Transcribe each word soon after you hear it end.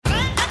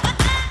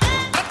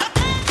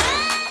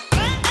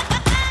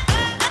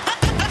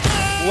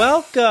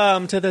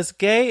Welcome to this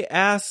gay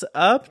ass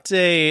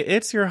update.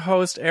 It's your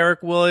host,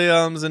 Eric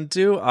Williams, and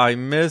do I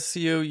miss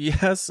you?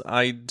 Yes,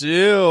 I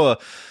do.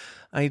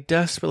 I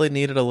desperately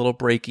needed a little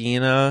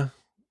break-ina,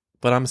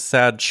 but I'm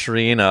sad,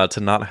 Trina, to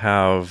not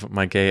have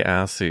my gay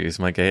assies,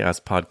 my gay ass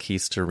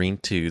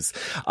podcasteerintus.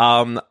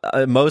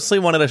 I mostly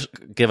wanted to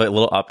give a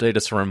little update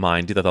just to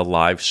remind you that the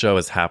live show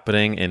is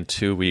happening in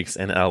 2 weeks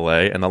in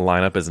LA, and the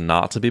lineup is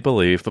not to be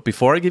believed. But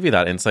before I give you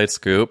that inside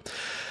scoop,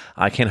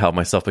 I can't help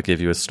myself but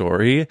give you a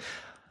story.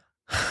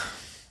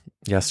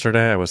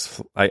 Yesterday,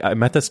 I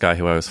met this guy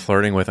who I was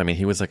flirting with. I mean,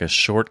 he was like a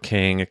short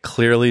king,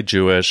 clearly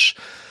Jewish.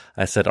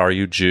 I said, "Are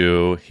you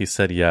Jew?" He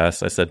said,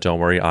 "Yes." I said, "Don't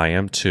worry, I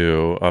am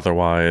too.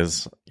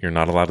 Otherwise, you're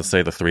not allowed to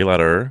say the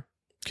 3-letter."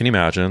 Can you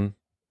imagine?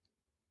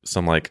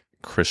 Some like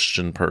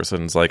Christian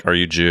person's like, "Are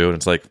you Jew?" And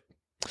it's like,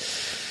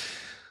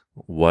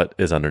 what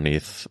is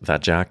underneath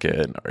that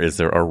jacket? Is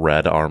there a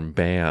red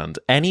armband?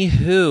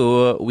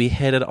 Anywho, we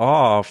hit it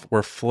off.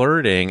 We're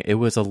flirting. It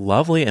was a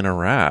lovely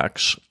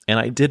interaction. And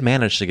I did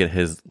manage to get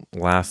his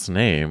last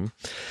name.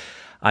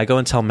 I go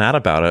and tell Matt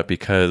about it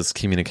because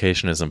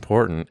communication is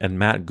important. And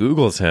Matt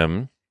Googles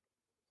him.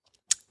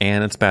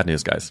 And it's bad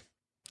news, guys.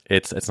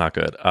 It's not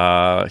good.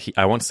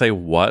 I won't say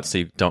what, so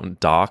you don't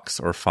dox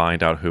or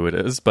find out who it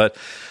is. But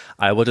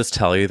I will just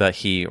tell you that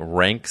he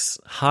ranks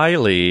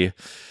highly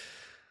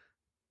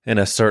in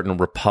a certain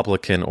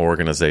Republican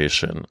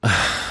organization.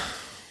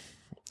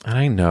 And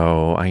I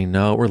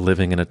know we're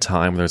living in a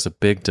time where there's a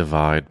big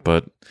divide,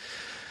 but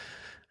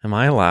am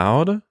I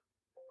allowed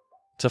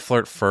to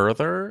flirt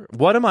further?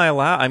 What am I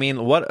allowed? I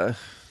mean,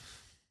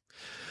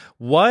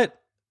 what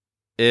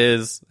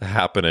is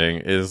happening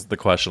is the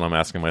question I'm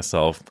asking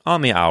myself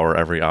on the hour,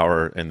 every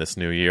hour in this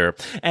new year.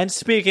 And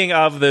speaking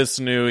of this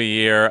new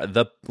year,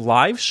 the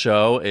live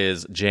show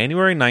is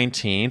January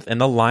 19th,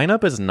 and the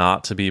lineup is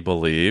not to be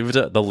believed.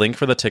 The link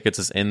for the tickets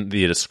is in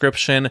the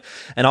description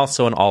and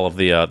also in all of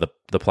the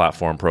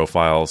platform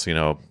profiles, you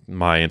know,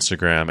 my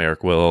Instagram,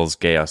 Eric Wills,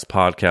 Gay Ass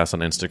Podcast on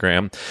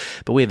Instagram.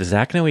 But we have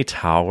Zach Noe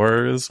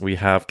Towers, we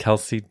have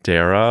Kelsey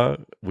Dara,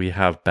 we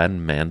have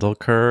Ben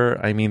Mandelker.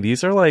 I mean,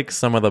 these are like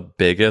some of the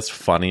biggest,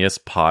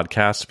 funniest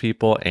podcast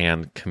people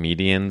and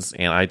comedians.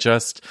 And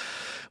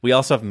we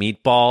also have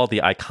Meatball,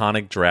 the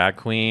iconic drag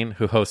queen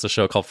who hosts a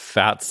show called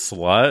Fat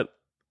Slut.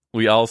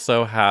 We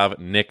also have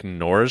Nick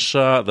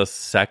Norsha, the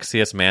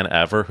sexiest man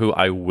ever, who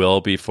I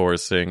will be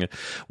forcing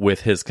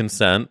with his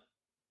consent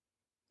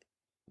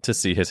to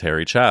see his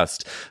hairy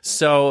chest.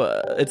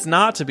 So it's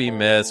not to be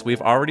missed.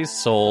 We've already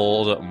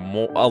sold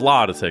a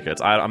lot of tickets.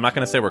 I'm not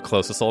going to say we're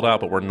close to sold out,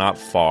 but we're not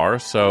far.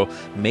 So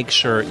make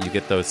sure you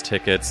get those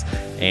tickets.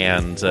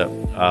 And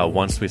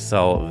once we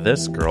sell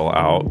this girl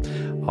out,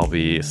 I'll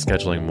be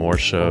scheduling more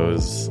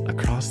shows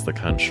across the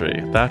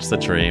country. That's the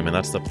dream and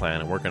that's the plan.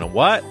 And we're going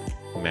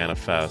to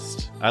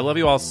manifest. I love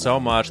you all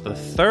so much. The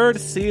 3rd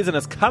season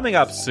is coming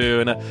up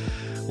soon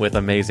with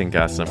amazing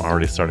guests I'm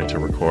already starting to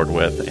record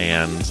with,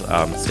 and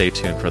stay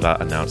tuned for that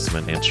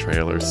announcement and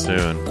trailer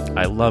soon.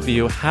 I love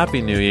you.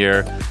 Happy New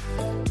Year,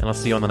 and I'll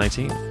see you on the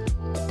 19th.